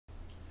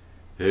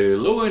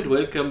Hello and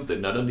welcome to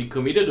another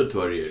Nikomedia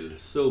tutorial.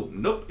 So,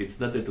 nope, it's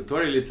not a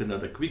tutorial, it's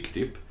another quick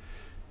tip.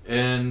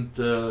 And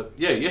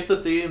yeah,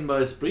 yesterday in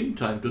my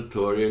springtime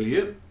tutorial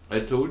here,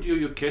 I told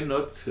you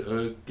cannot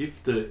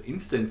give the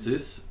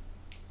instances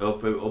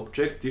of an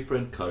object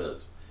different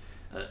colors.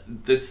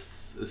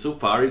 That's so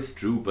far it's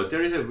true, but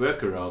there is a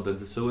workaround,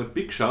 and so a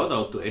big shout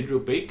out to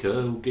Anrew Baker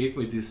who gave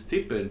me this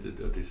tip and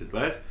this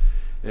advice.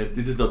 And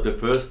this is not the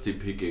first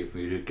tip he gave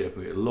me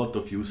a lot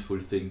of useful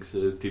things,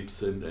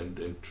 tips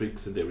and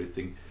tricks and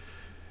everything.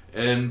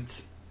 And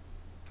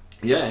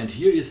yeah, and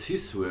here is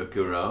his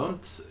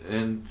workaround,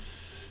 and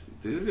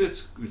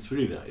it's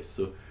really nice.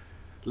 So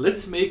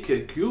let's make a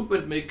cube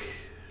and make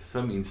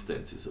some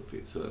instances of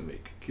it. So I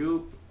make a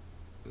cube,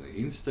 an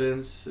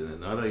instance,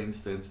 and another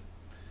instance.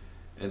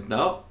 And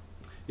now,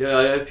 yeah,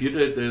 I have here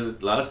the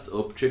last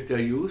object I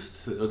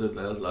used, or the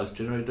last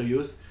generator I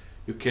used.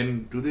 You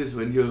can do this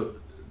when you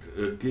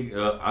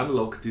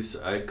unlock this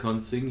icon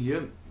thing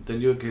here,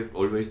 then you have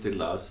always the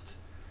last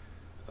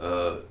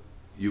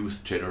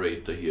used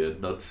generator here,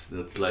 not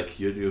like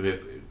here you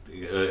have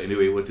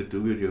anyway what to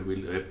do, you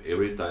will have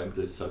every time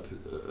the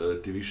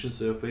subdivision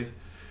surface.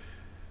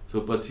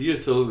 So but here,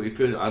 so if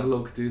you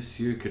unlock this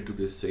here, you can do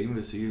the same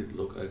as here,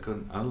 lock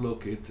icon,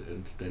 unlock it,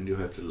 and then you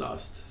have the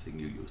last thing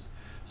you used.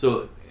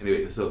 So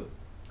anyway, so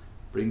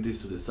bring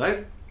this to the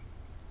side,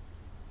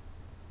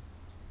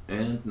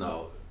 and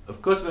now of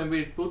course, when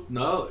we put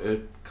now a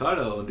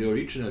color on the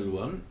original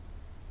one,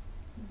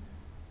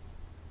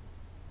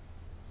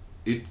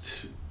 it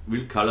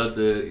will color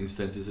the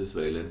instances as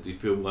well. And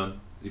if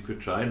you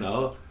try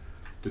now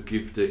to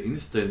give the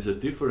instance a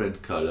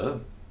different color,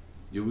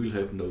 you will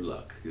have no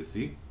luck, you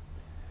see.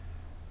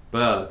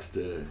 But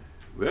the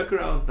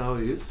workaround now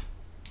is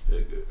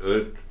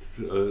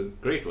a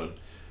great one.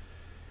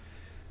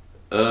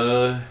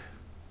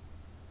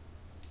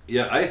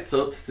 Yeah, I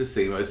thought the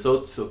same. I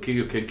thought, okay,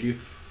 you can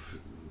give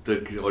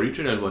the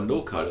original one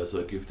no color, so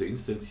I give the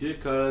instance here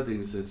color, the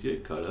instance here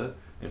color,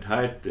 and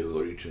hide the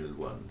original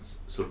one.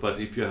 So,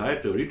 but if you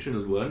hide the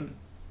original one,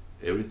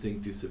 everything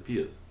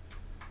disappears.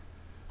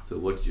 So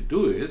what you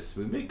do is,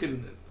 we make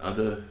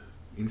another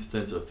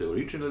instance of the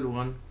original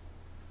one,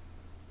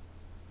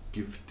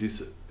 give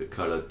this a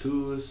color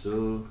too,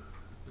 so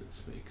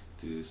let's make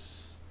this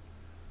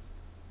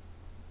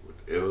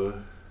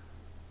whatever,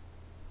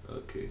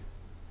 okay,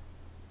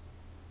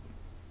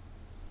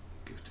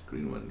 give the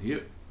green one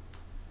here.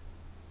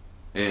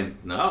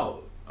 And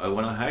now I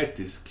want to hide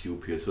this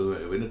cube here, so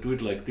when I do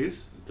it like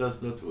this, it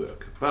does not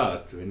work.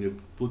 But when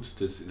you put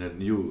this in a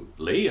new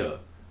layer,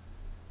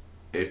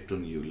 add to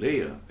new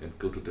layer and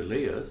go to the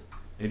layers,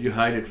 and you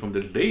hide it from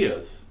the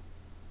layers.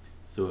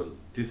 So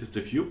this is the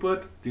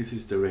viewport, this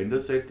is the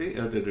render setting,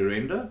 the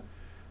render.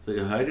 So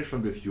you hide it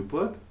from the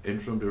viewport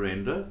and from the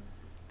render.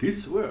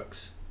 This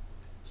works.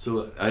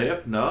 So I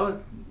have now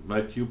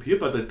my cube here,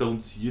 but I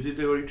don't see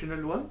the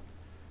original one.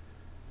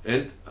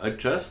 And I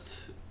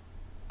just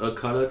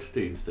colored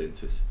the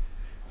instances,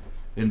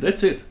 and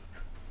that's it.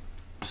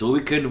 So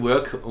we can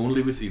work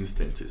only with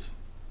instances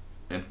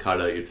and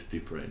color it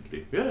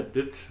differently. Yeah,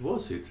 that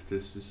was it.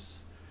 This is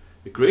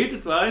a great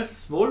advice,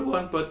 small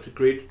one, but a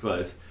great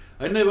advice.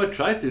 I never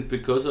tried it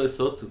because I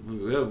thought,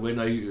 well, when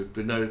I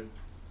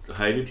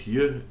hide it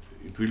here,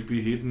 it will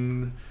be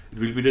hidden. It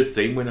will be the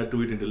same when I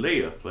do it in the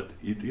layer, but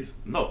it is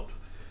not.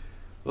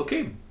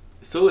 Okay.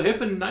 So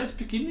have a nice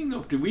beginning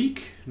of the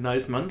week,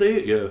 nice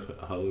Monday. Yeah,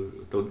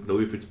 don't know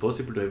if it's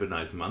possible to have a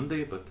nice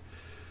Monday, but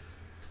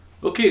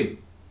okay.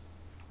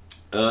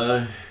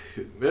 Well,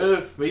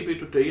 maybe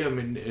today I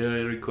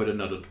record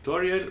another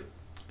tutorial,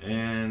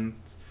 and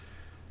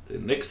the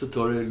next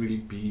tutorial will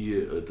be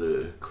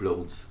the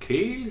clone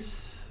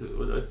scales.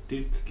 What I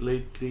did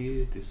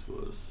lately. This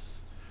was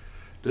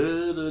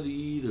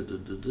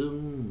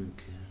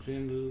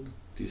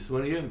this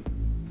one here.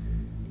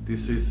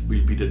 This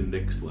will be the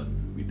next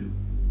one we do.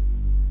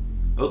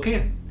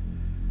 Okay,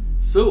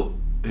 so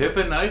have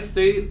a nice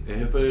day,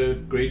 have a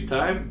great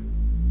time,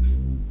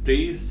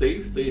 stay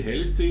safe, stay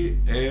healthy,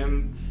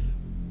 and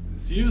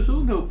see you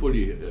soon,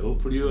 hopefully.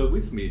 Hopefully you are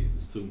with me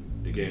soon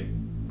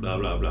again, blah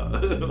blah blah.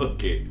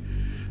 Okay,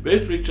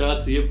 best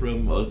regards here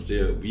from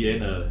Austria,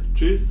 Vienna.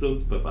 Tschüss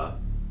und Baba.